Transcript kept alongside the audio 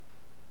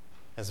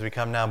As we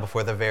come now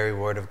before the very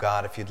Word of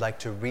God, if you'd like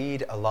to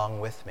read along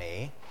with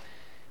me,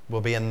 we'll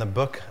be in the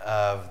book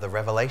of the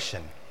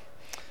Revelation.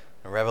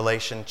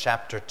 Revelation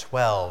chapter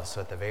 12,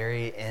 so at the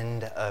very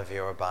end of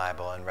your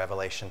Bible in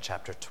Revelation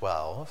chapter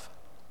 12.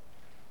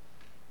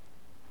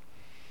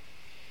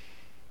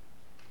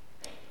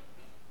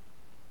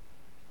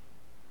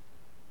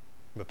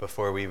 But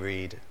before we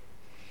read,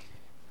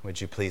 would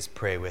you please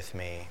pray with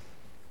me?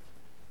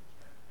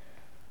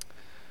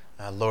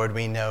 Lord,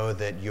 we know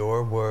that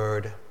your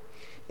word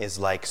is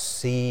like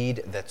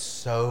seed that's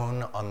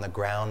sown on the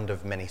ground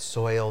of many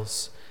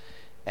soils,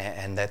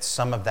 and that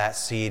some of that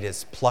seed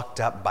is plucked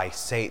up by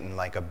Satan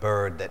like a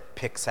bird that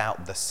picks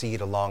out the seed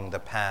along the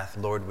path.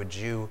 Lord, would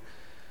you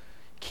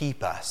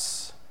keep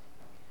us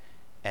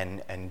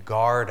and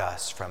guard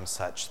us from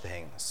such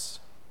things?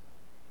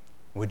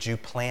 Would you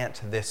plant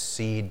this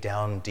seed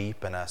down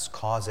deep in us,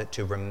 cause it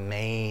to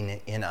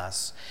remain in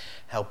us,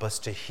 help us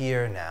to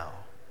hear now,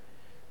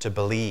 to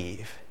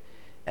believe,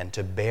 and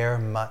to bear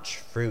much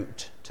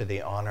fruit to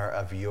the honor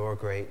of your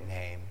great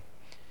name.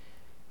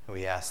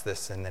 We ask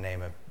this in the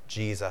name of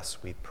Jesus,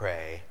 we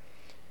pray.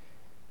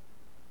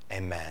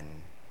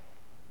 Amen.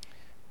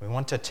 We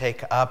want to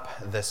take up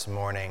this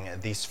morning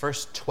these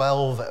first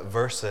 12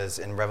 verses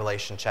in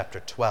Revelation chapter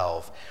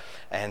 12.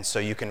 And so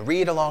you can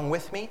read along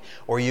with me,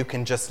 or you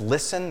can just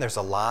listen. There's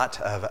a lot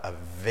of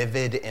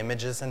vivid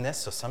images in this,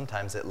 so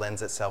sometimes it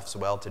lends itself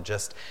well to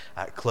just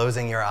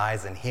closing your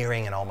eyes and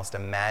hearing and almost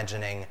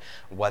imagining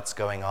what's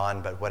going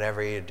on. But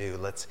whatever you do,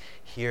 let's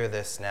hear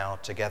this now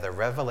together.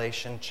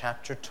 Revelation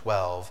chapter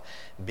 12,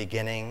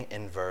 beginning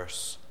in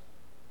verse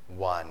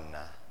 1.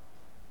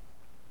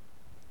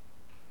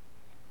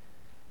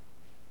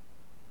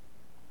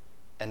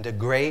 And a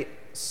great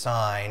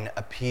sign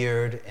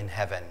appeared in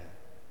heaven.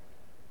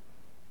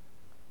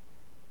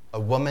 A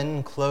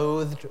woman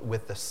clothed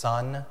with the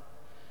sun,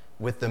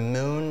 with the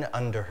moon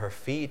under her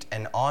feet,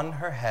 and on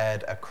her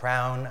head a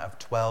crown of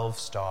 12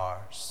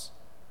 stars.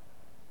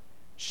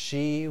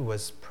 She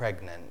was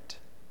pregnant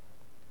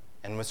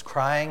and was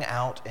crying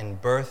out in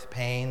birth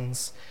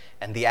pains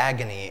and the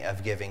agony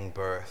of giving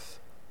birth.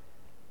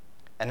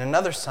 And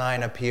another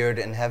sign appeared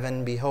in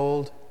heaven.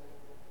 Behold,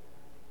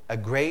 a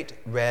great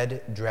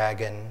red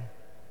dragon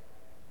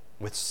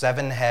with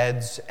 7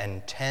 heads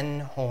and 10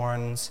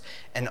 horns,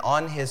 and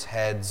on his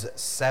heads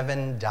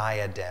 7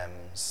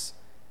 diadems.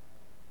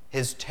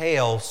 His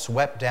tail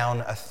swept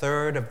down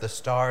 1/3 of the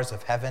stars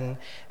of heaven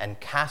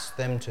and cast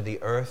them to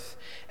the earth,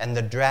 and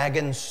the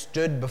dragon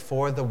stood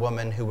before the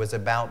woman who was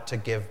about to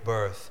give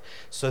birth,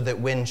 so that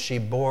when she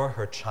bore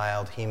her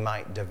child, he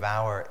might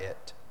devour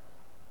it.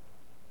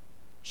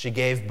 She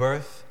gave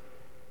birth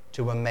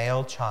to a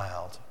male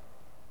child,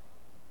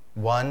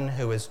 one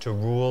who is to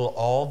rule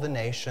all the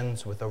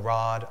nations with a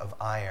rod of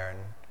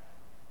iron.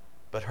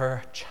 But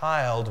her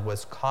child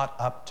was caught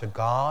up to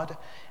God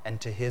and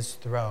to his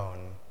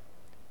throne.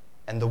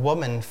 And the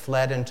woman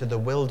fled into the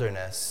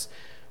wilderness,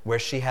 where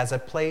she has a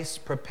place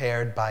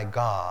prepared by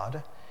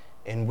God,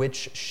 in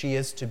which she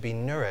is to be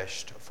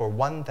nourished for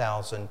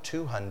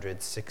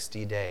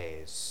 1,260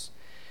 days.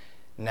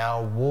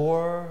 Now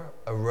war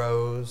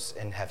arose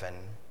in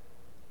heaven.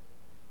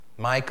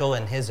 Michael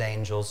and his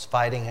angels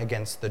fighting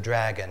against the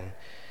dragon,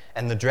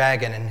 and the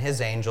dragon and his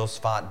angels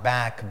fought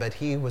back, but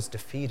he was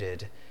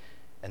defeated,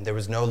 and there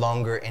was no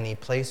longer any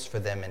place for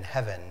them in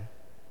heaven.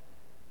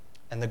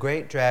 And the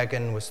great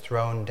dragon was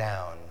thrown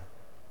down,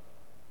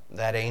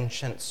 that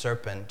ancient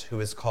serpent who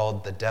is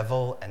called the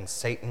devil and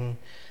Satan,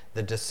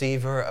 the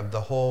deceiver of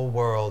the whole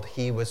world.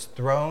 He was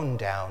thrown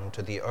down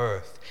to the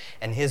earth,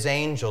 and his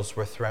angels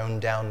were thrown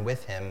down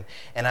with him.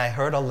 And I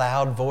heard a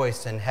loud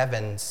voice in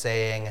heaven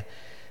saying,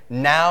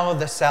 "Now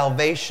the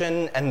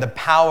salvation and the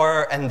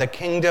power and the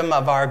kingdom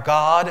of our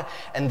God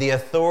and the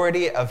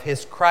authority of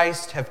his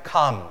Christ have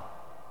come.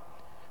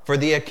 For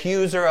the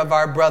accuser of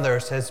our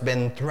brothers has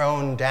been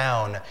thrown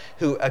down,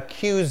 who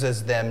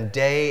accuses them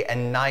day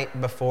and night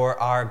before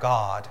our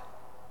God.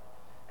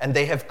 And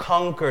they have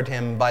conquered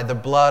him by the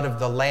blood of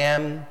the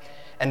Lamb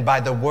and by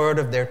the word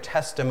of their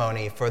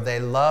testimony, for they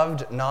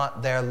loved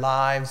not their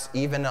lives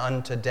even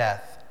unto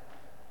death.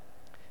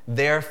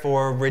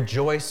 Therefore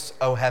rejoice,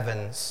 O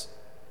heavens,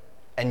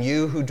 and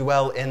you who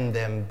dwell in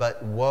them,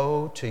 but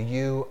woe to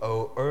you,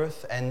 O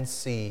earth and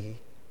sea,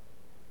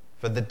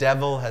 for the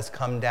devil has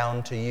come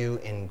down to you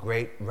in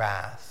great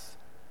wrath,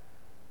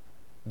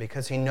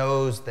 because he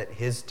knows that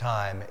his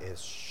time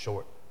is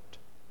short."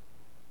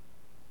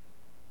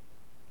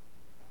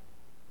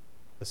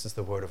 This is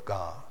the word of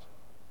God.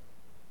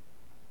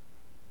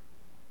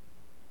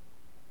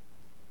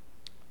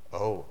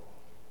 Oh,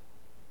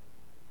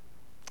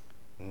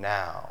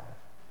 now,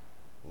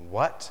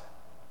 what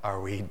are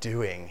we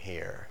doing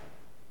here?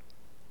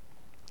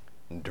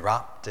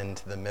 Dropped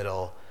into the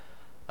middle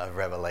of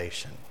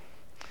Revelation.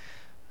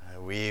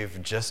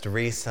 We've just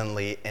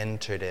recently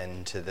entered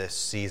into this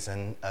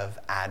season of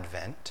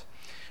Advent,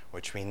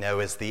 which we know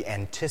is the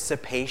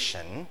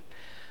anticipation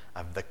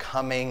of the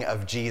coming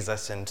of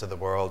Jesus into the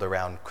world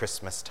around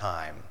Christmas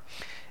time.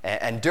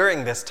 And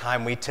during this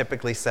time, we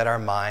typically set our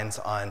minds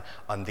on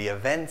the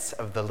events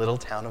of the little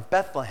town of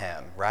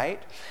Bethlehem,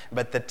 right?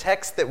 But the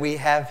text that we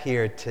have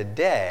here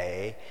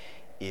today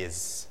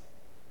is,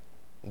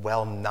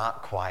 well,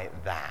 not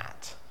quite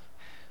that.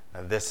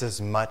 Now, this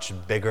is much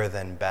bigger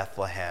than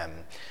Bethlehem.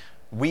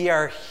 We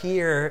are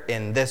here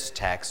in this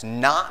text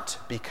not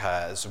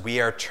because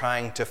we are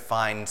trying to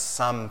find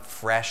some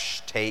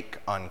fresh take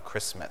on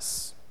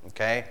Christmas.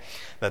 Okay?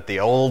 That the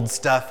old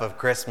stuff of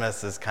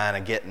Christmas is kind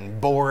of getting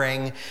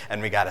boring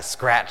and we got to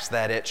scratch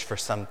that itch for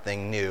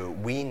something new.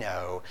 We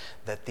know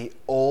that the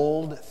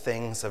old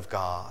things of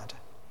God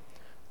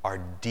are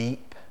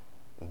deep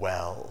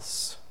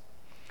wells.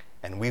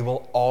 And we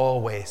will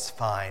always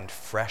find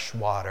fresh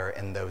water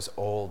in those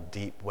old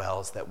deep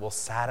wells that will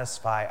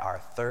satisfy our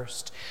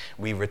thirst.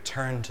 We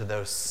return to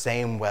those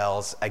same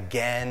wells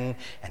again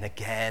and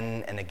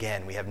again and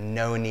again. We have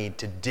no need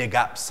to dig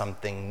up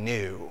something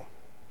new.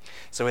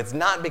 So it's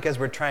not because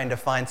we're trying to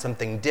find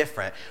something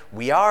different.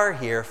 We are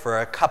here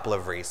for a couple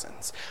of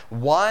reasons.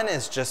 One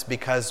is just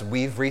because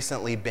we've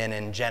recently been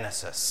in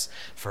Genesis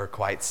for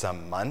quite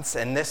some months,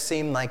 and this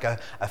seemed like a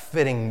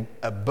fitting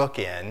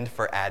bookend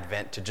for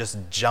Advent to just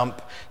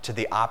jump to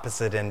the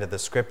opposite end of the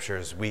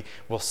Scriptures. We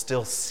will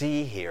still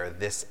see here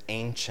this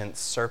ancient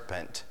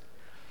serpent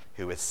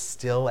who is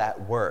still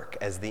at work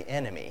as the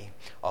enemy,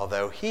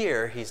 although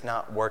here he's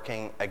not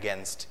working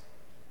against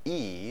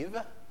Eve,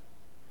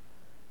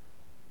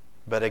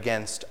 but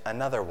against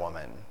another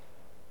woman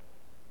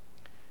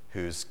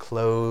who's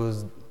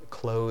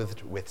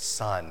clothed with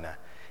sun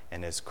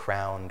and is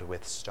crowned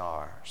with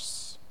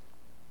stars.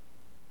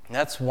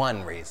 That's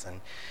one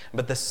reason.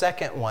 But the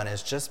second one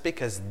is just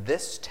because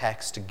this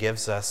text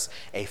gives us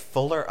a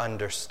fuller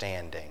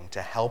understanding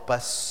to help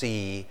us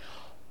see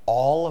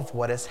all of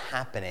what is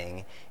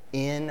happening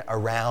in,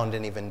 around,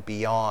 and even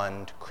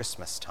beyond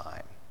Christmas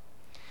time.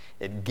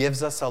 It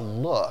gives us a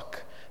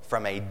look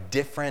from a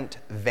different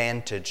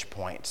vantage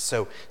point.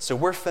 So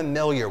we're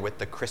familiar with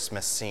the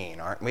Christmas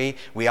scene, aren't we?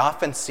 We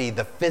often see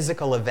the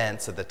physical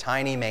events of the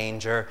tiny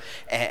manger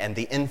and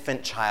the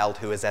infant child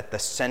who is at the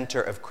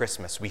center of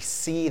Christmas. We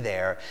see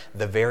there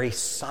the very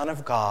Son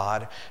of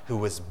God who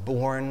was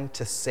born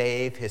to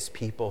save his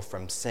people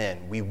from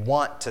sin. We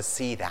want to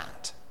see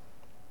that.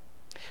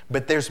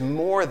 But there's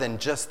more than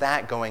just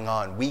that going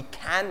on. We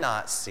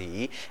cannot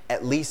see,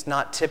 at least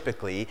not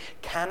typically,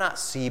 cannot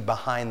see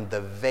behind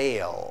the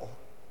veil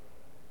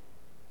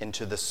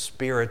into the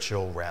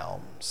spiritual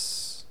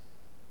realms.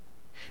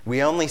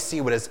 We only see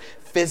what is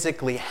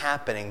physically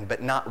happening,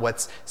 but not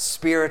what's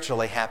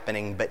spiritually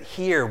happening. But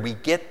here we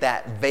get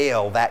that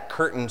veil, that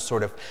curtain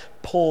sort of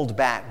pulled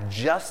back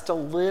just a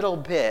little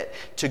bit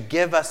to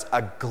give us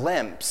a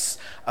glimpse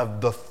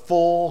of the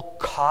full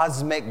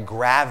cosmic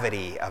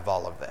gravity of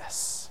all of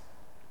this.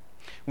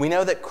 We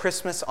know that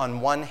Christmas,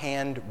 on one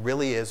hand,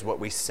 really is what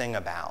we sing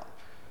about.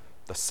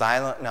 The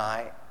silent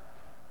night,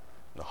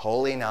 the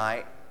holy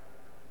night,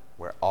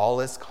 where all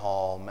is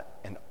calm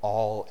and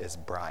all is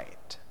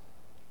bright.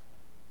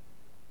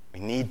 We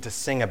need to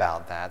sing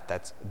about that.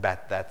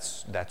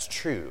 That's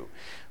true.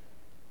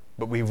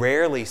 But we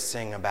rarely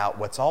sing about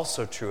what's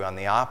also true on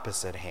the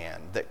opposite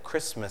hand, that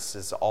Christmas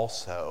is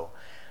also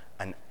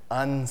an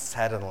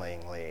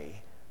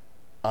unsettlingly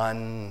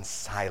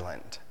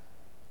unsilent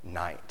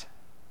night.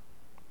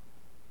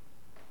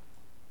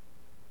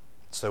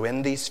 So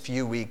in these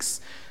few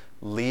weeks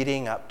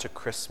leading up to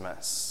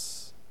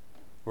Christmas,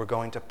 we're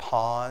going to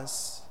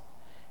pause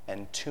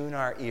and tune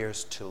our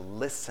ears to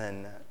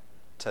listen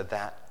to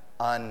that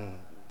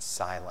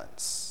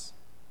unsilence.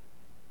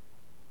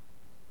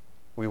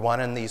 We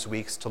want in these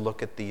weeks to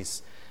look at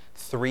these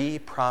three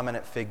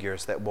prominent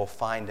figures that we'll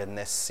find in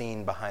this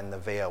scene behind the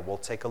veil. We'll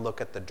take a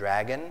look at the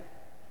dragon,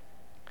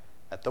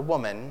 at the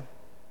woman,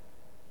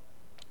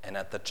 and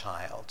at the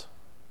child.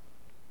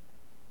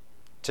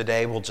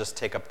 Today we'll just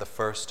take up the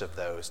first of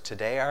those.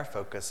 Today our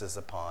focus is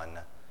upon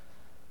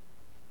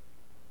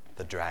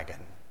the dragon.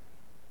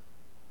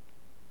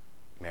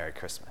 Merry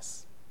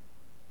Christmas.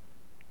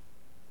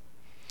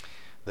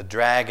 The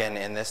dragon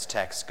in this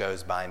text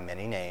goes by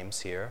many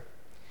names here.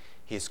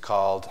 He's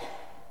called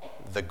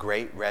the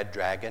Great Red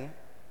Dragon,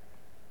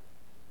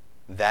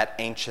 that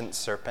ancient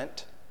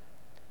serpent,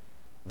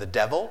 the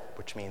devil,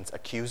 which means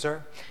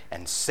accuser,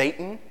 and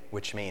Satan,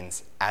 which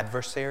means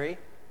adversary.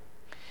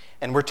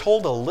 And we're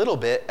told a little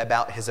bit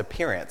about his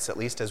appearance, at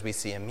least as we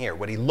see him here,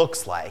 what he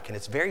looks like. And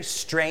it's very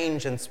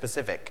strange and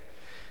specific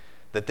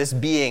that this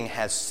being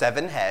has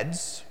 7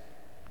 heads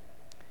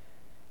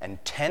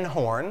and 10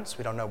 horns.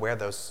 We don't know where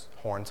those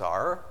horns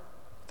are.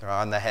 They're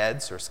on the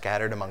heads or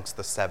scattered amongst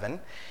the 7.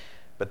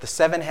 But the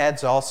 7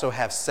 heads also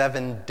have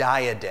 7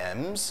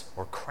 diadems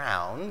or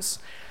crowns.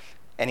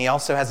 And he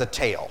also has a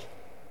tail.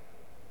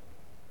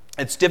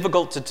 It's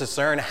difficult to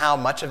discern how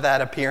much of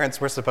that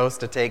appearance we're supposed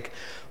to take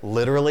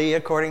literally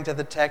according to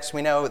the text.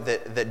 We know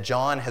that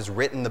John has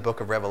written the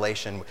book of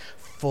Revelation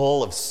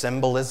full of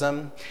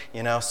symbolism,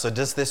 so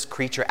does this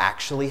creature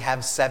actually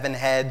have 7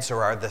 heads,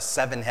 or are the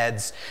 7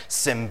 heads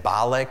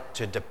symbolic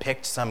to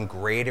depict some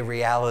greater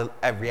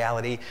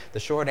reality? The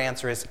short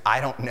answer is, I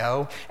don't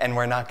know, and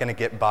we're not going to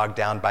get bogged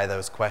down by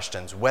those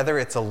questions. Whether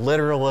it's a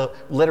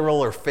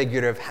literal or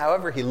figurative,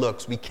 however he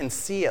looks, we can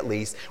see at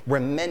least, we're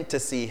meant to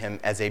see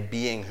him as a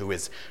being who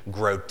is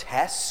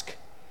grotesque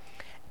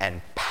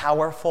and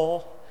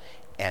powerful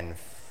and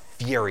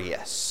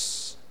furious.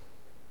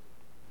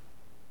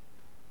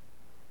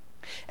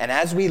 And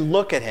as we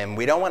look at him,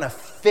 we don't want to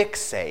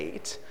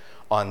fixate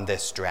on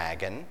this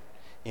dragon.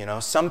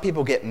 Some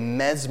people get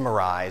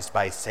mesmerized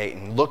by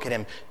Satan, look at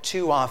him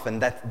too often.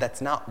 That's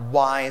not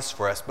wise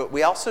for us. But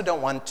we also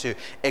don't want to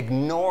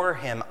ignore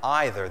him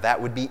either. That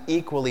would be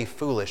equally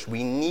foolish.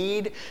 We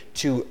need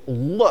to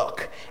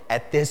look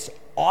at this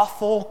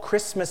awful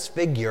Christmas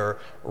figure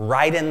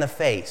right in the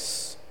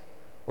face,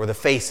 or the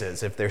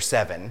faces if there's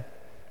 7.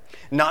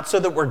 Not so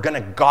that we're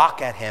going to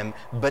gawk at him,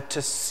 but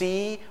to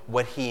see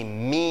what he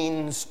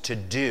means to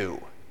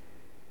do.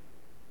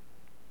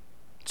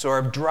 So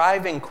our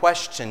driving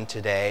question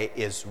today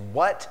is,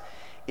 what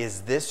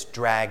is this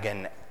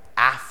dragon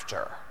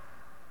after?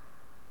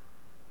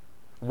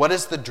 What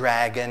is the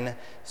dragon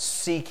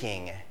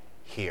seeking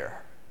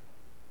here?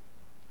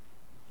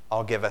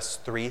 I'll give us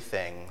 3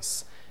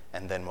 things,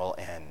 and then we'll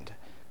end.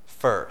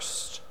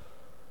 First,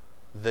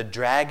 the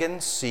dragon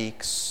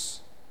seeks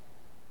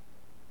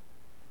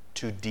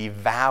to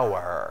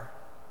devour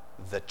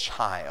the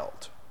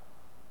child.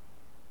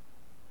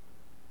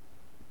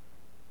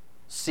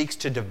 Seeks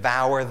to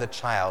devour the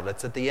child.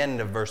 It's at the end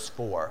of verse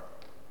 4.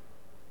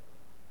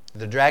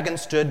 The dragon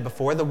stood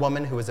before the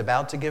woman who was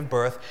about to give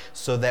birth,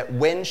 so that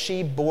when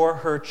she bore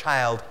her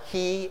child,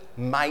 he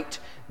might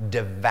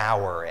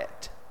devour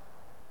it.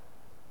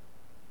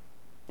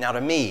 Now,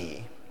 to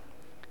me,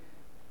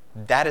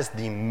 that is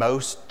the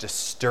most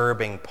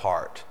disturbing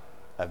part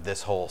of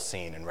this whole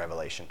scene in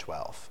Revelation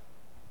 12.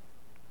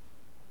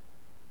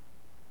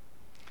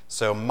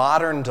 So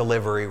modern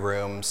delivery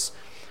rooms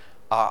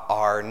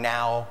are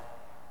now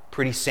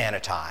pretty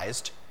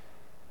sanitized,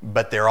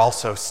 but they're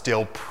also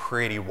still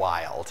pretty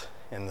wild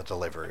in the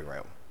delivery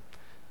room.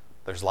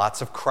 There's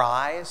lots of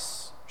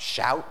cries,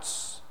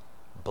 shouts,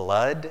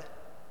 blood,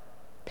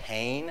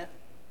 pain.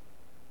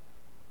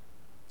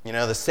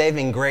 The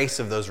saving grace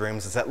of those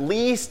rooms is at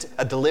least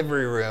a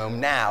delivery room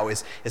now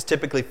is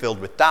typically filled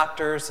with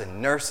doctors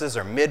and nurses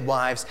or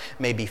midwives,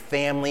 maybe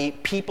family,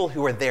 people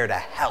who are there to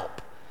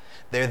help.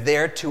 They're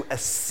there to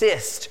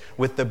assist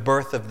with the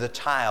birth of the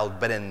child.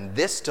 But in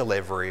this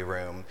delivery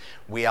room,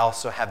 we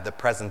also have the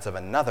presence of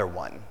another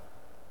one,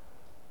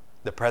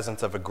 the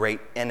presence of a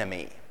great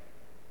enemy.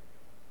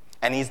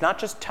 And he's not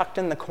just tucked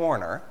in the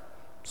corner,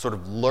 sort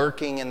of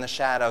lurking in the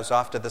shadows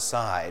off to the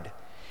side.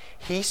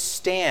 He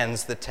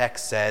stands, the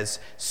text says,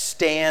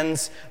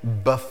 stands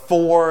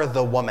before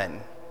the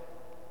woman.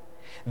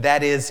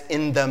 That is,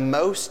 in the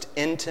most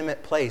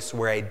intimate place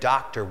where a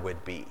doctor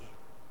would be.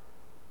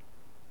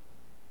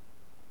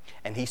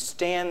 And he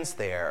stands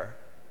there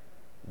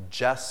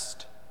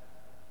just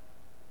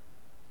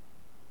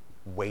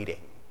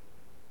waiting.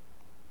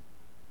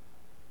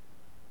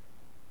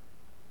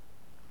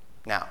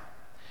 Now,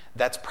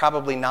 that's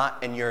probably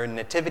not in your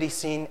nativity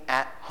scene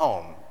at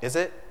home, is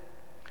it?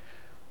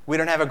 We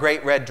don't have a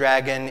great red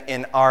dragon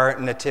in our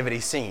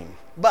nativity scene.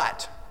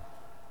 But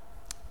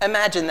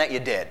imagine that you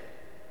did,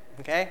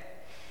 okay?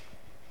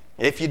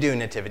 If you do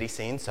nativity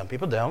scenes, some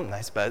people don't,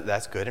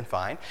 that's good and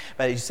fine.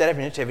 But you set up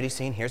your nativity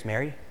scene, here's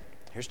Mary,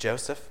 here's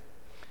Joseph,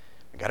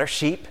 we got our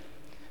sheep,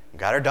 we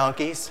got our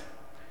donkeys,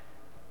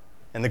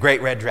 and the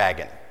great red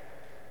dragon.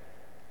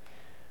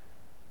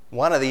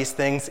 One of these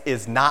things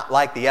is not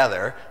like the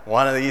other.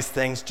 One of these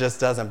things just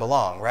doesn't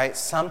belong, right?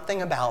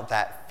 Something about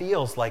that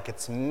feels like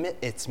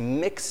it's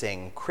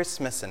mixing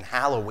Christmas and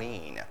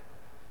Halloween.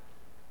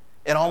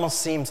 It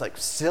almost seems like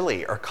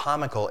silly or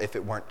comical if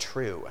it weren't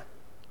true.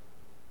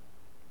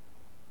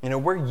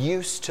 We're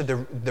used to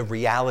the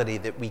reality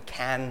that we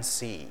can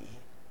see.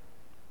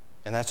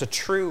 And that's a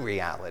true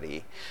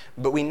reality.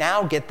 But we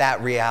now get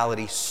that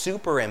reality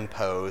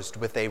superimposed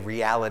with a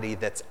reality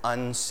that's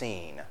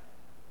unseen.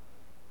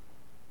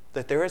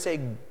 That there is a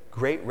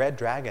great red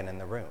dragon in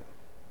the room.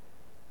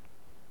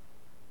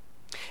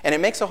 And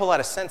it makes a whole lot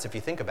of sense if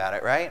you think about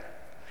it, right?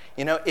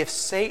 If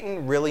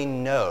Satan really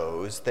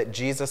knows that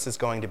Jesus is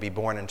going to be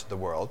born into the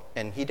world,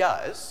 and he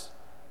does,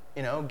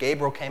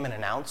 Gabriel came and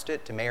announced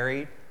it to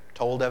Mary,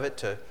 told of it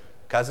to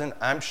cousin.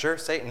 I'm sure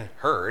Satan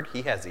heard.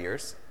 He has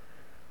ears.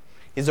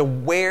 He's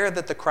aware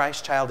that the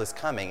Christ child is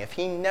coming. If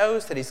he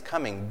knows that he's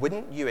coming,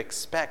 wouldn't you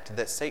expect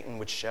that Satan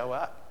would show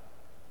up?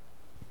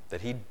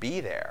 That he'd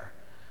be there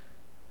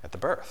at the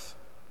birth?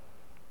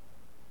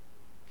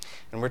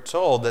 And we're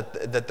told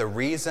that the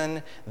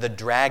reason the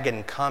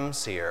dragon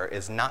comes here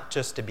is not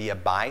just to be a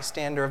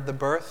bystander of the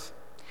birth.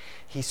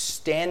 He's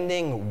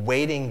standing,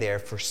 waiting there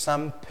for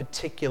some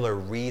particular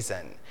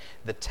reason.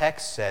 The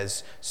text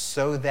says,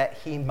 so that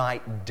he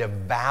might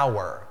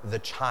devour the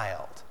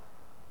child.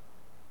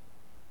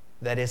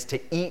 That is, to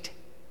eat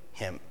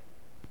him.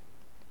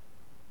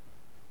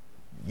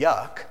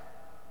 yuck.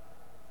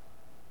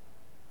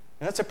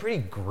 And that's a pretty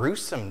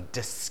gruesome,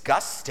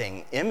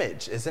 disgusting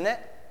image, isn't it?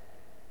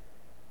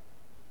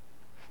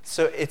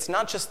 So it's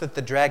not just that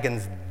the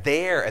dragon's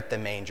there at the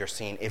manger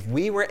scene. If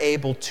we were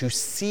able to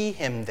see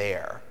him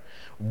there,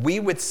 we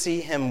would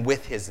see him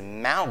with his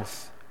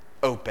mouth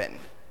open,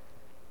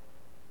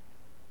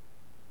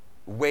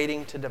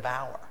 waiting to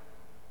devour.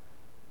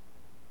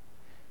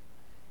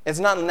 It's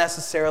not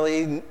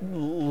necessarily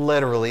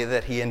literally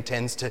that he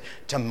intends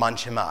to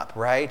munch him up,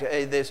 right?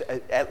 This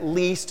at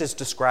least is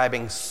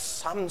describing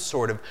some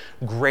sort of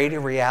greater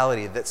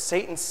reality that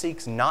Satan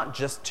seeks not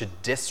just to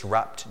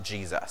disrupt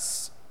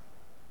Jesus,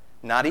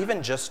 not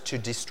even just to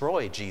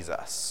destroy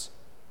Jesus,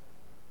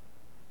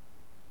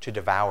 to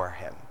devour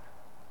him.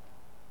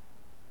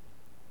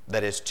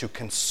 That is, to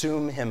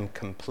consume him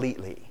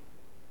completely,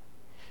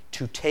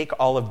 to take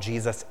all of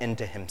Jesus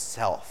into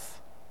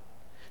himself,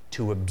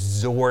 to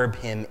absorb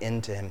him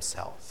into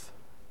himself.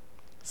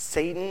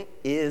 Satan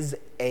is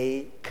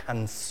a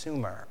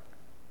consumer.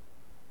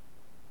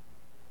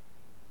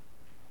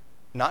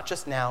 Not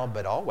just now,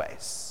 but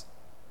always.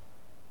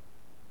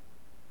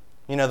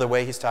 You know the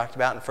way he's talked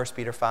about in 1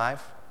 Peter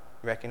 5?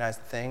 You recognize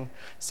the thing?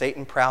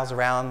 Satan prowls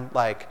around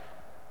like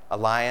a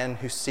lion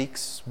who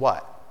seeks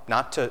what?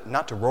 Not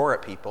to roar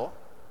at people.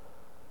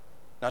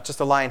 Not just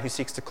a lion who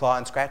seeks to claw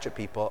and scratch at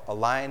people. A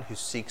lion who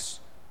seeks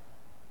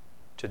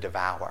to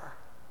devour.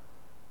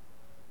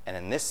 And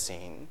in this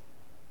scene,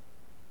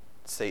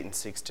 Satan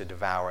seeks to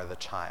devour the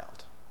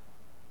child.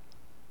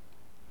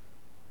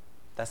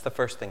 That's the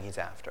first thing he's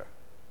after.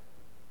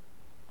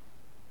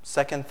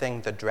 Second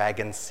thing the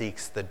dragon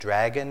seeks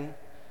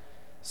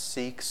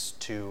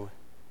to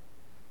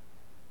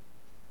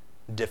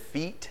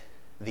defeat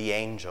the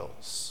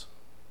angels.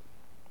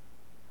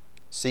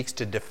 Seeks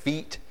to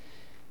defeat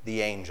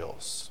the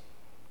angels.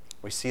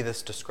 We see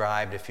this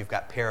described, if you've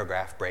got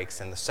paragraph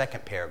breaks, in the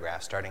second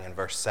paragraph, starting in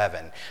verse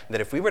 7,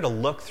 that if we were to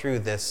look through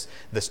this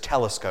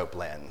telescope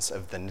lens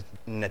of the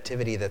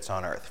nativity that's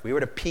on earth, if we were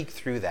to peek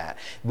through that,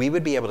 we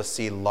would be able to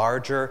see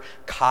larger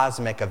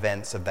cosmic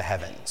events of the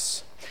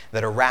heavens.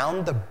 That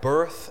around the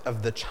birth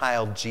of the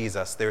child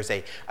Jesus, there's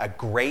a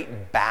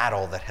great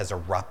battle that has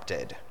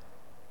erupted.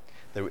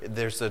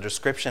 There's a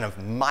description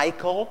of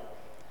Michael,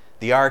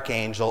 the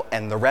archangel,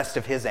 and the rest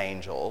of his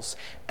angels,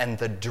 and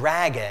the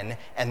dragon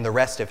and the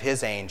rest of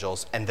his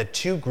angels, and the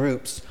two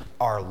groups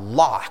are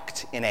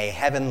locked in a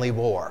heavenly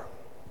war.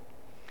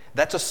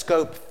 That's a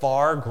scope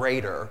far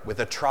greater, with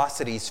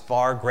atrocities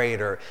far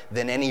greater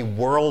than any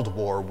world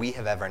war we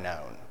have ever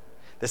known.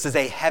 This is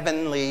a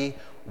heavenly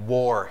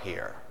war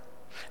here.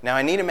 Now,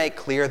 I need to make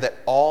clear that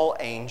all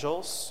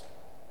angels,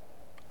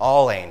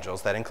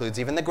 that includes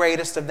even the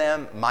greatest of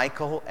them,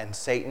 Michael and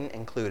Satan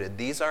included,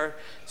 these are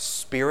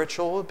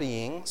spiritual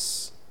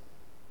beings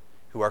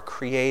who are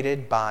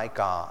created by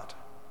God.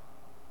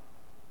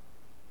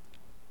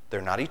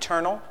 They're not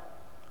eternal,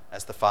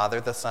 as the Father,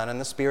 the Son,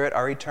 and the Spirit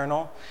are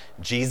eternal.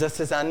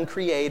 Jesus is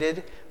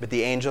uncreated, but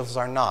the angels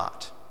are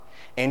not.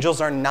 Angels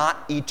are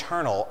not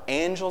eternal.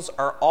 Angels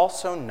are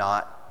also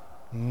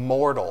not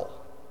mortal.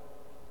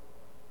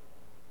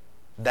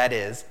 That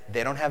is,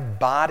 they don't have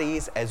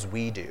bodies as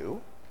we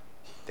do.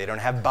 They don't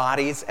have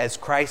bodies as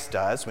Christ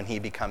does when he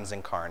becomes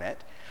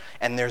incarnate.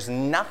 And there's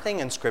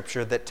nothing in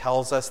Scripture that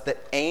tells us that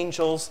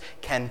angels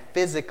can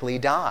physically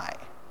die.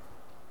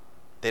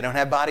 They don't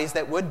have bodies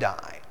that would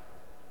die.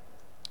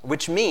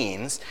 Which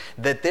means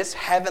that this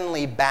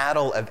heavenly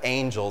battle of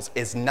angels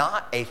is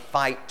not a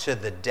fight to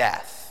the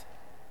death.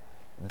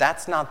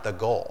 That's not the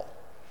goal.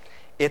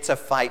 It's a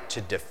fight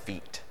to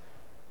defeat.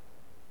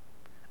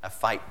 A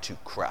fight to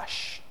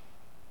crush.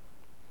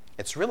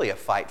 It's really a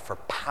fight for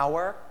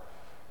power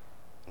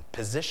and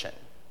position.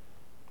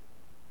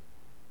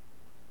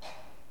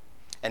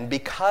 And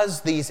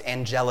because these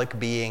angelic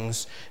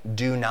beings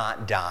do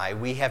not die,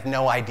 we have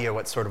no idea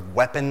what sort of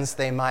weapons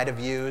they might have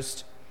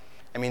used.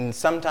 I mean,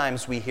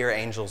 sometimes we hear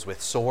angels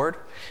with sword,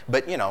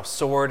 but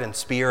sword and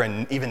spear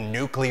and even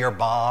nuclear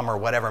bomb or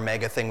whatever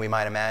mega thing we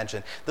might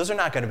imagine, those are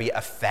not going to be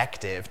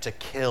effective to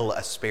kill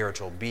a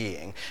spiritual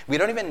being. We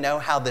don't even know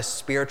how this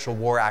spiritual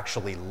war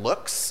actually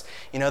looks.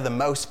 The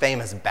most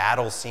famous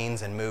battle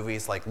scenes in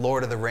movies like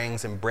Lord of the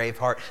Rings and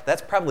Braveheart,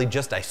 that's probably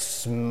just a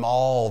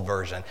small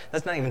version.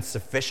 That's not even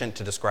sufficient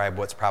to describe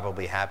what's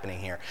probably happening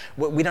here.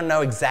 We don't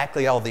know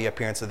exactly all the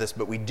appearance of this,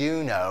 but we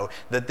do know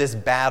that this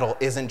battle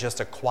isn't just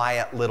a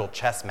quiet little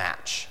chess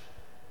match.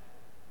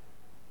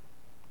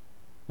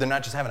 They're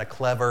not just having a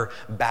clever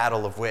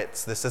battle of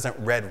wits. This isn't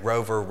Red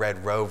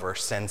Rover,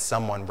 send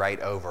someone right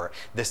over.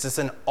 This is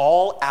an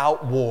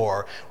all-out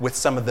war with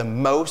some of the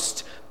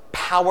most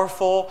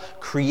powerful,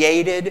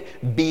 created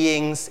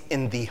beings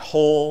in the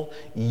whole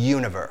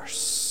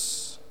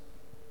universe.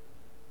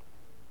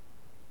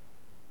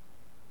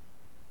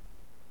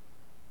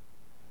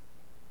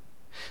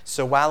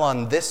 So while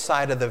on this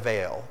side of the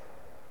veil,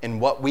 in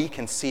what we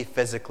can see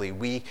physically,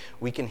 we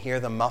can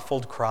hear the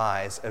muffled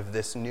cries of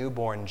this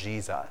newborn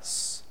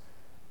Jesus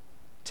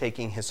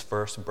taking his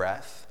first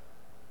breath.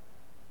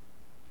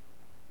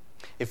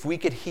 If we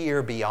could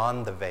hear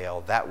beyond the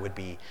veil, that would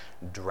be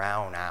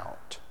drowned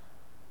out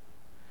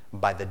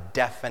by the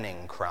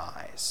deafening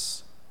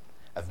cries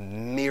of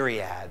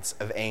myriads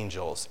of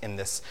angels in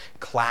this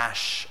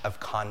clash of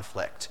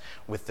conflict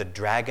with the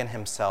dragon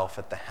himself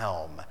at the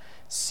helm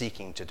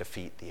seeking to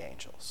defeat the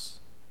angels.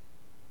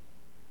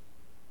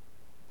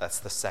 That's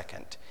the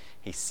second.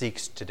 He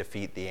seeks to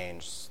defeat the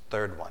angels.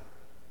 Third one.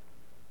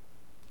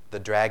 The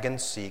dragon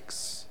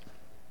seeks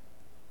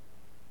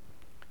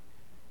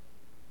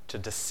to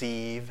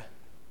deceive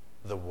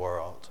the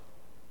world.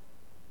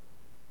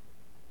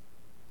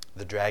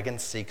 The dragon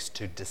seeks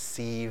to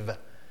deceive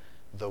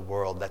the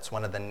world. That's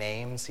one of the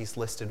names he's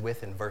listed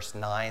with in verse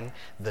 9,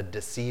 the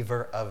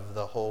deceiver of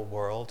the whole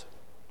world.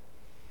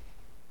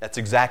 That's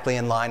exactly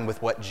in line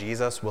with what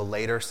Jesus will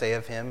later say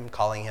of him,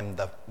 calling him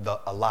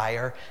a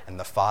liar and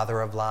the father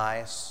of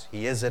lies.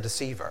 He is a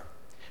deceiver.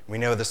 We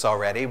know this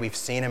already. We've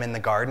seen him in the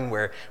garden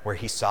where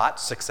he sought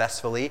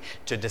successfully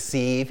to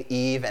deceive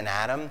Eve and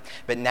Adam.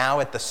 But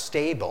now at the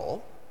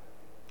stable,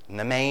 in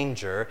the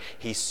manger,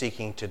 he's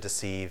seeking to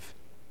deceive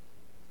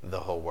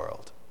the whole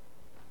world.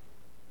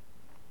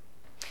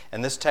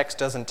 And this text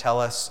doesn't tell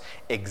us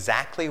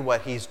exactly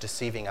what he's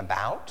deceiving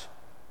about.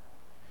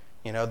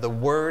 You know, the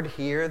word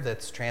here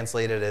that's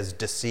translated as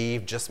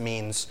deceive just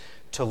means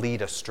to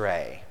lead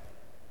astray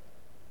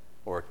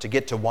or to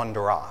get to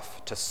wander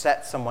off, to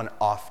set someone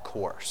off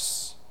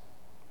course.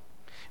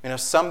 You know,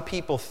 some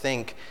people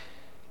think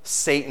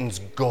Satan's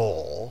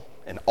goal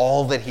and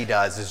all that he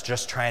does is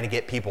just trying to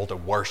get people to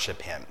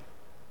worship him.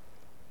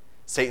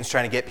 Satan's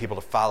trying to get people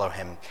to follow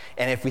him.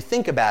 And if we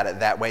think about it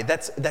that way,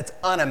 that's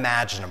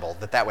unimaginable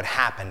that would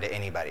happen to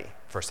anybody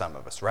for some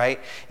of us, right?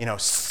 You know,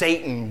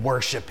 Satan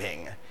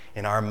worshiping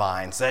in our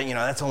minds.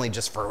 That's only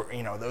just for,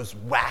 those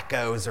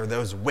wackos or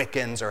those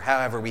Wiccans or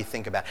however we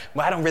think about it.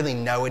 Well, I don't really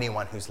know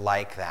anyone who's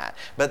like that.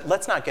 But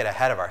let's not get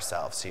ahead of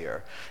ourselves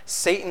here.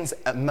 Satan's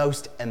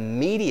most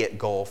immediate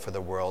goal for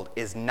the world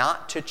is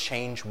not to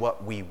change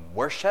what we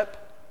worship,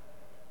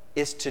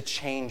 is to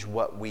change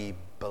what we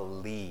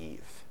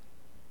believe.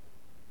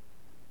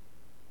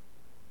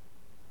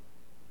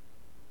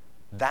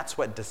 That's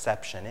what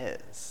deception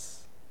is.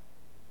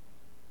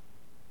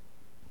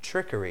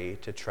 Trickery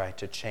to try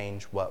to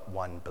change what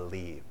one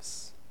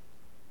believes.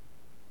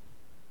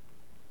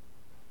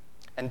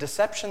 And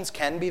deceptions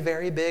can be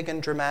very big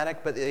and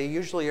dramatic, but they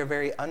usually are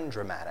very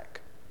undramatic.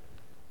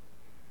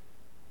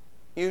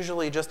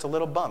 Usually just a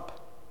little bump.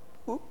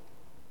 Ooh,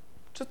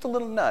 just a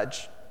little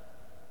nudge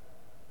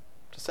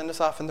to send us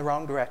off in the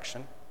wrong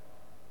direction.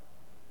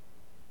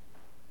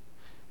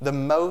 The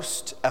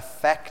most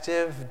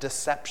effective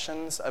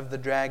deceptions of the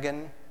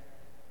dragon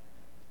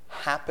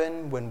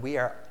happen when we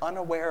are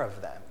unaware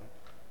of them.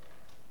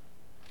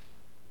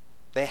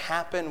 They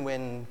happen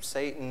when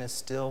Satan is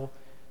still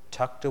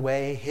tucked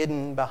away,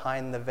 hidden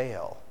behind the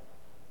veil,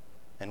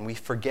 and we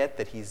forget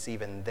that he's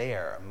even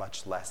there,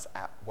 much less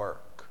at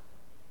work.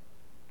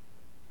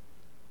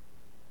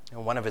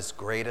 And one of his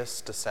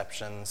greatest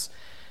deceptions,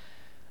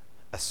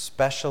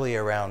 especially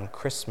around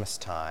Christmas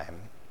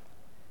time,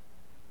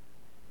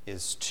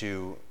 is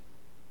to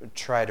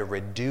try to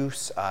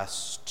reduce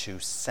us to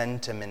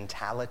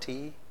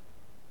sentimentality.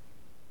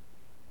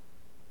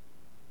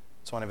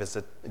 It's one of his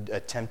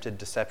attempted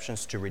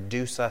deceptions, to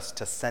reduce us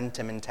to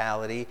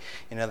sentimentality.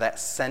 That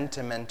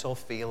sentimental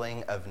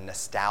feeling of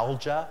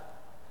nostalgia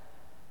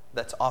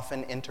that's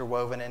often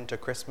interwoven into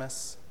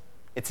Christmas.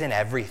 It's in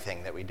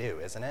everything that we do,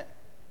 isn't it?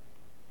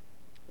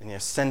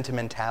 And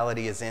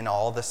sentimentality is in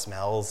all the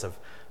smells of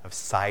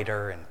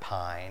cider and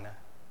pine.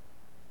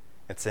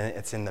 It's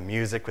in the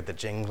music with the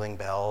jingling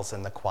bells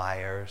and the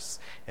choirs.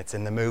 It's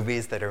in the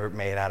movies that are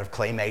made out of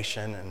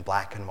claymation and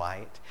black and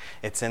white.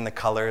 It's in the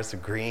colors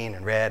of green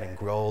and red and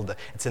gold.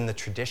 It's in the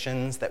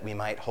traditions that we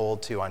might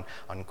hold to on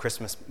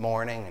Christmas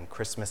morning and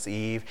Christmas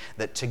Eve,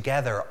 that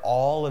together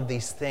all of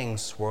these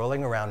things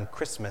swirling around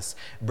Christmas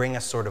bring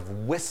a sort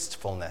of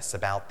wistfulness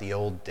about the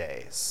old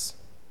days.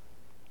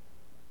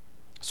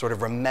 Sort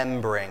of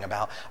remembering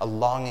about a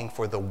longing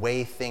for the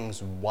way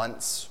things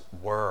once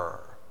were.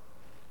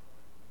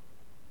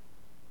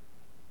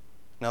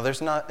 Now,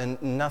 there's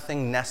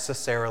nothing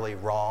necessarily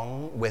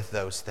wrong with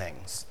those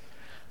things.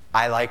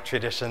 I like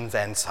traditions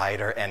and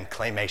cider and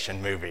claymation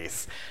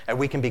movies. And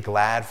we can be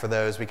glad for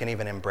those. We can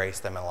even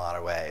embrace them in a lot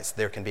of ways.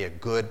 There can be a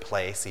good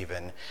place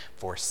even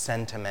for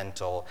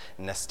sentimental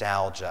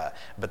nostalgia.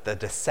 But the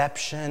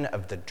deception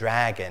of the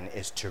dragon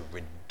is to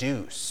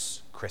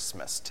reduce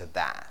Christmas to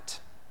that.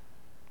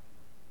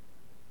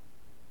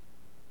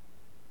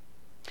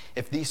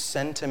 If these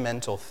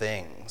sentimental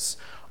things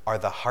are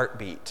the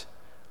heartbeat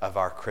of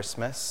our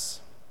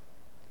Christmas,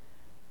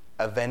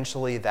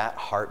 eventually that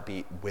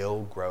heartbeat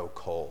will grow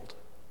cold.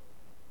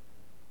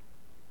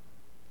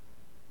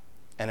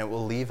 And it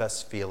will leave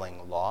us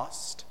feeling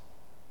lost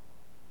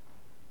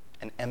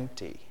and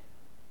empty.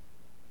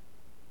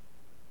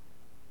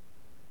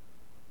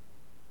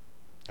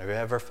 Have you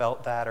ever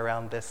felt that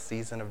around this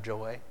season of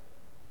joy?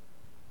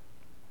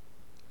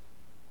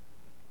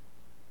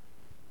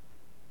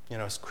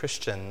 As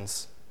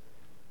Christians,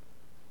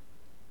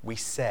 we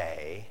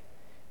say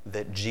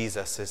that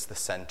Jesus is the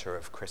center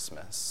of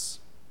Christmas.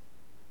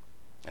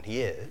 And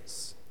he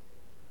is.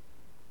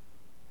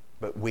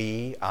 But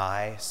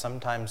I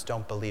sometimes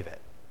don't believe it,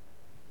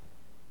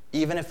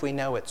 even if we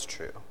know it's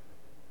true.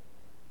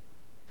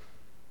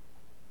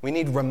 We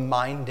need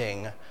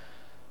reminding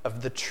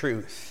of the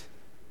truth,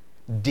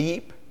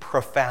 deep,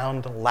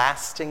 profound,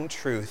 lasting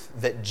truth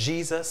that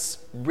Jesus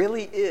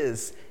really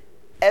is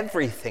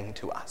everything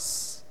to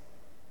us.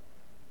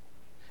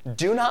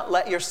 Do not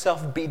let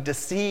yourself be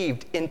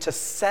deceived into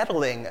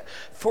settling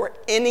for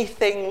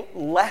anything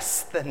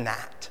less than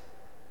that.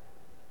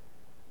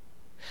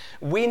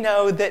 We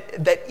know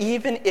that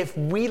even if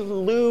we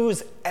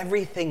lose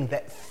everything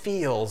that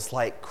feels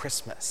like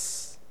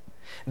Christmas,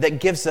 that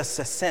gives us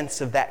a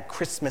sense of that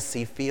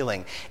Christmassy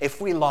feeling,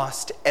 if we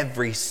lost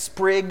every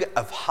sprig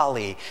of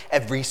holly,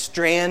 every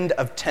strand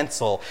of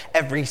tinsel,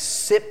 every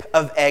sip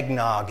of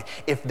eggnog,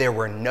 if there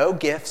were no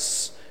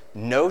gifts,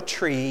 no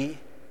tree,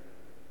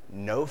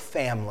 no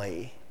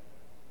family,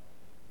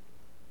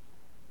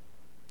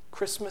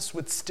 Christmas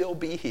would still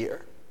be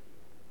here.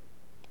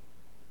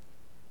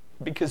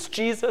 Because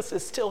Jesus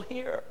is still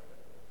here.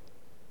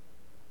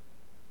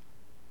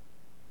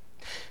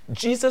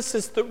 Jesus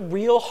is the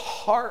real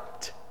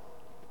heart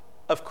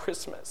of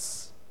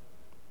Christmas.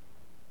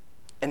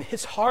 And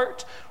his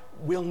heart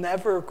will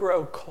never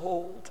grow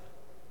cold.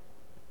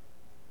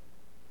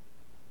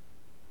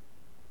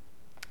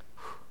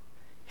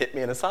 Hit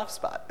me in a soft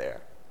spot there.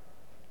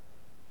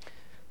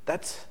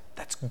 That's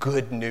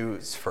good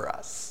news for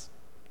us,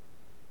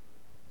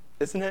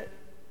 isn't it?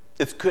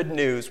 It's good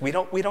news. We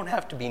don't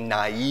have to be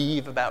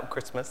naive about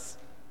Christmas.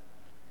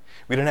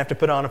 We don't have to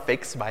put on a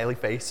fake smiley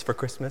face for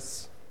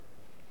Christmas.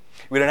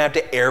 We don't have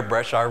to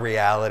airbrush our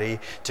reality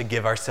to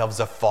give ourselves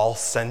a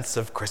false sense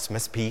of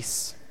Christmas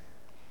peace.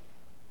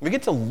 We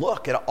get to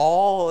look at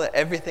all that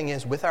everything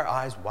is with our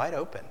eyes wide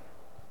open.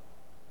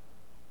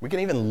 We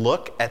can even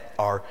look at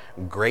our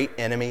great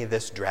enemy,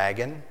 this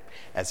dragon,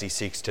 as he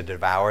seeks to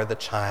devour the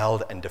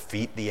child and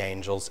defeat the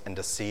angels and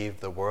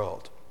deceive the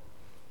world.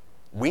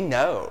 We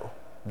know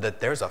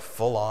that there's a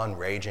full-on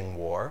raging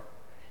war,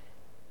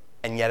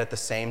 and yet at the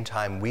same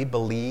time we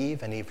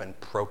believe and even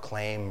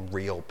proclaim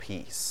real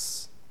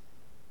peace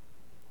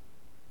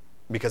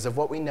because of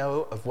what we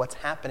know of what's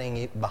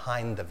happening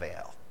behind the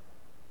veil.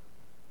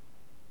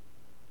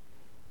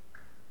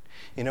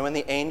 You know, when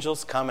the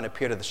angels come and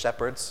appear to the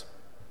shepherds,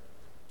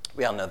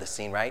 we all know this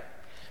scene, right?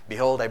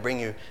 Behold, I bring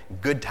you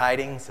good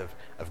tidings of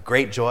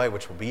great joy,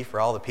 which will be for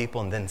all the people.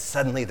 And then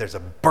suddenly there's a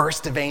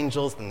burst of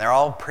angels, and they're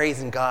all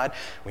praising God.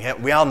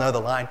 We all know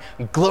the line,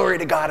 glory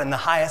to God in the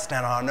highest,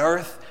 and on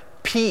earth,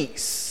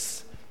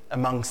 peace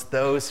amongst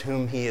those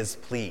whom he is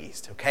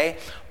pleased, okay?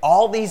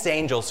 All these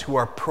angels who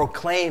are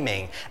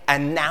proclaiming,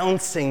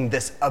 announcing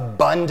this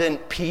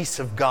abundant peace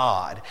of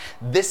God.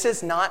 This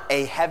is not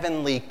a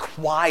heavenly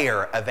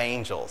choir of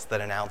angels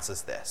that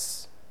announces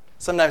this.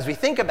 Sometimes we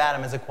think about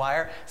them as a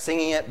choir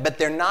singing it, but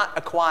they're not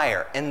a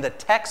choir. In the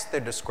text, they're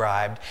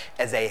described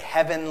as a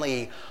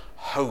heavenly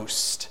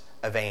host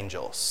of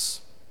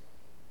angels.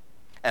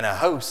 And a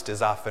host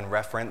is often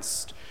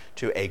referenced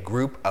to a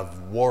group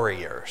of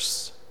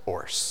warriors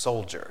or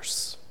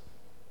soldiers.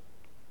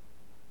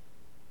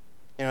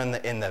 You know,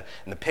 in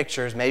the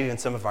pictures, maybe in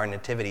some of our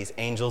nativities,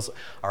 angels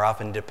are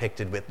often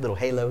depicted with little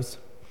halos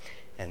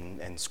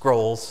and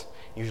scrolls,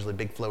 usually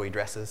big flowy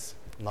dresses,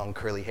 long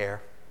curly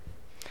hair.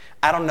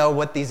 I don't know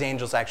what these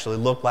angels actually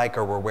look like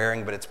or were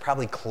wearing, but it's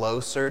probably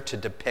closer to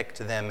depict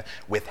them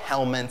with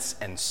helmets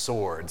and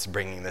swords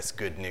bringing this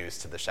good news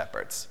to the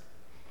shepherds.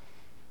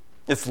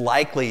 It's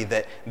likely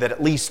that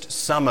at least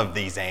some of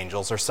these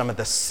angels are some of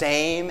the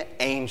same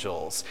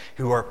angels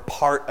who are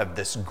part of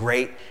this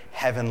great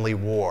heavenly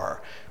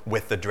war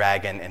with the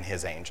dragon and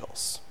his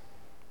angels.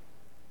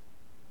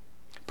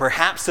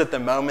 Perhaps at the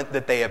moment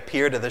that they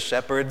appear to the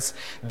shepherds,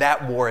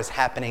 that war is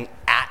happening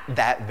at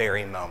that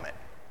very moment.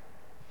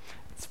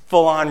 It's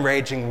full-on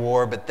raging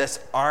war, but this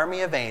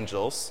army of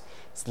angels,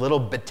 this little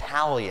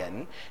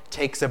battalion,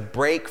 takes a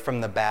break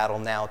from the battle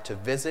now to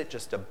visit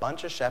just a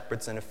bunch of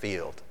shepherds in a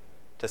field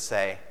to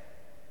say,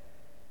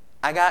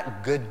 I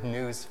got good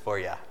news for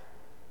you.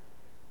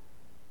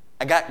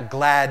 I got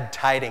glad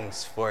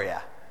tidings for you.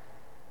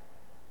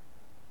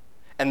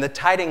 And the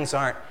tidings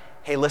aren't,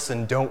 hey,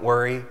 listen, don't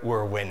worry,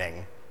 we're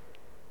winning.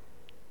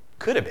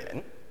 Could have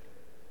been.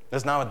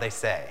 That's not what they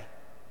say.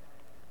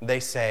 They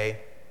say,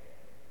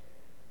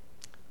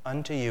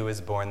 unto you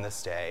is born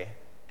this day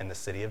in the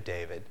city of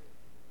David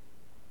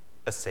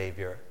a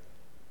Savior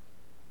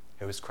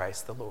who is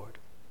Christ the Lord.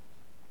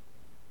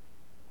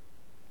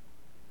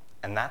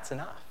 And that's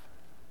enough.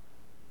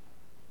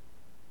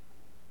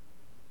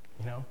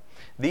 You know,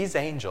 these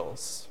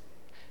angels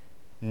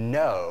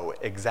know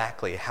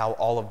exactly how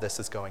all of this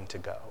is going to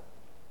go.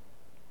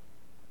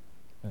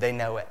 They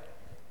know it.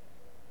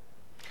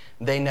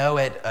 They know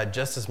it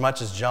just as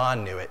much as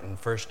John knew it in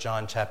 1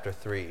 John chapter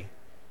 3.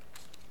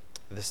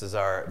 This is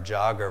our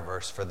jogger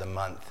verse for the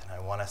month, and I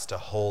want us to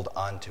hold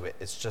on to it.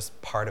 It's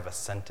just part of a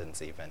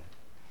sentence even.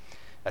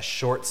 a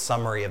short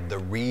summary of the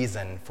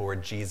reason for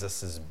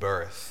Jesus'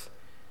 birth.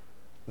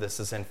 This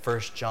is in 1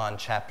 John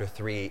chapter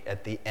 3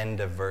 at the end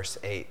of verse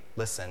 8.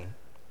 Listen.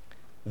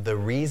 The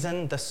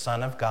reason the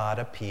Son of God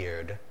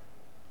appeared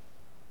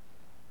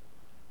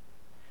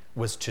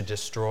was to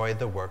destroy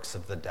the works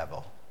of the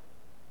devil.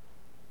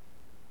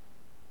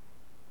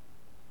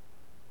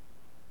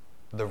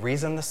 The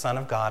reason the Son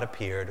of God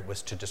appeared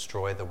was to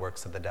destroy the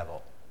works of the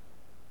devil.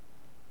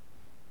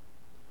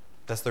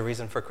 That's the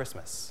reason for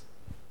Christmas.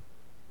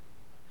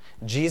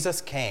 Jesus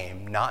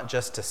came not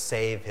just to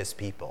save his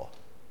people,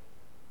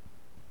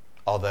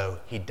 although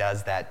he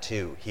does that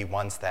too. He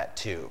wants that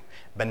too.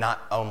 But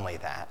not only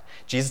that.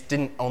 Jesus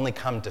didn't only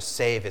come to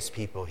save his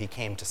people, he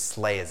came to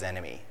slay his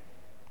enemy.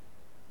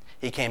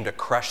 He came to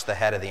crush the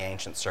head of the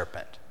ancient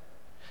serpent,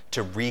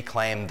 to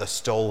reclaim the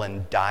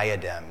stolen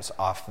diadems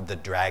off the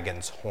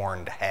dragon's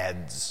horned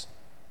heads.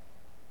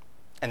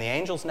 And the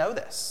angels know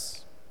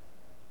this.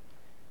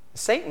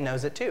 Satan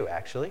knows it too,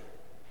 actually,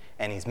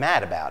 and he's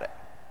mad about it.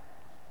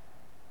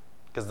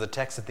 Because the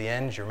text at the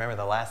end, you remember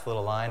the last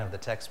little line of the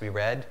text we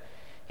read?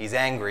 He's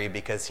angry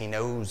because he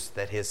knows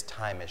that his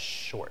time is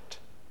short.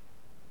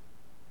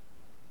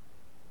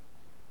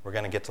 We're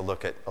going to get to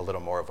look at a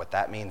little more of what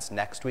that means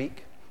next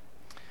week.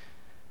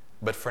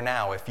 But for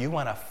now, if you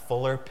want a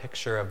fuller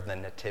picture of the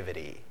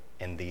Nativity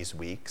in these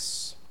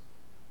weeks,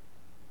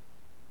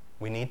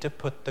 we need to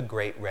put the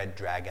great red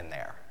dragon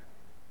there.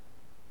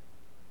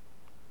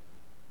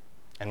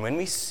 And when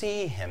we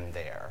see him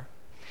there,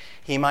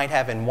 he might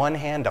have in one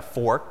hand a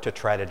fork to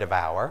try to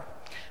devour,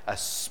 a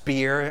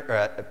spear or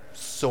a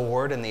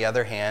sword in the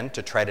other hand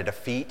to try to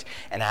defeat,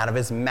 and out of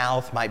his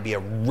mouth might be a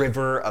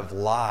river of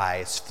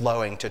lies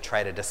flowing to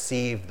try to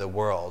deceive the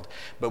world.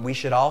 But we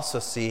should also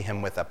see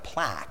him with a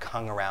plaque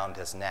hung around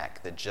his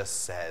neck that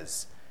just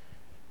says,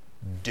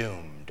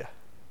 doomed.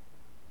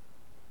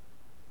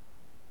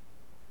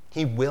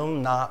 He will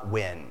not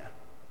win.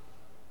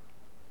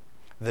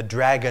 The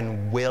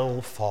dragon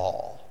will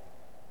fall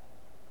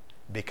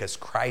because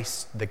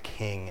Christ the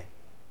King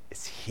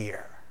is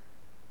here.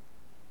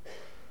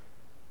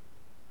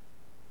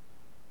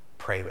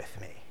 Pray with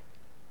me.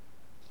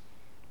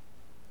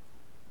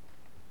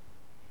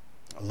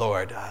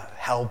 Lord,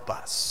 help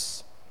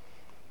us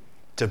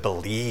to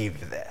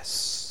believe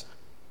this.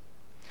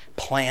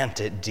 Plant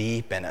it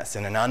deep in us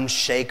in an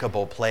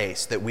unshakable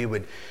place, that we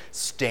would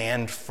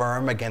stand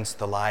firm against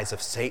the lies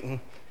of Satan,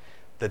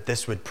 that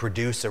this would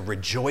produce a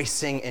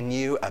rejoicing in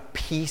you, a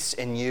peace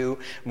in you.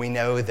 We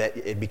know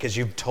that because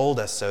you've told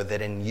us so,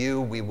 that in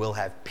you we will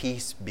have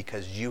peace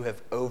because you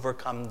have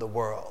overcome the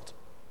world.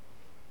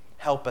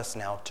 Help us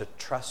now to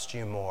trust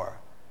you more,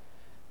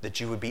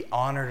 that you would be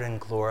honored and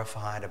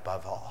glorified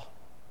above all.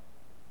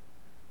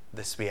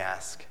 This we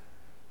ask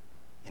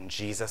in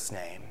Jesus'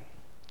 name.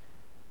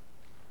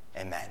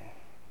 Amen.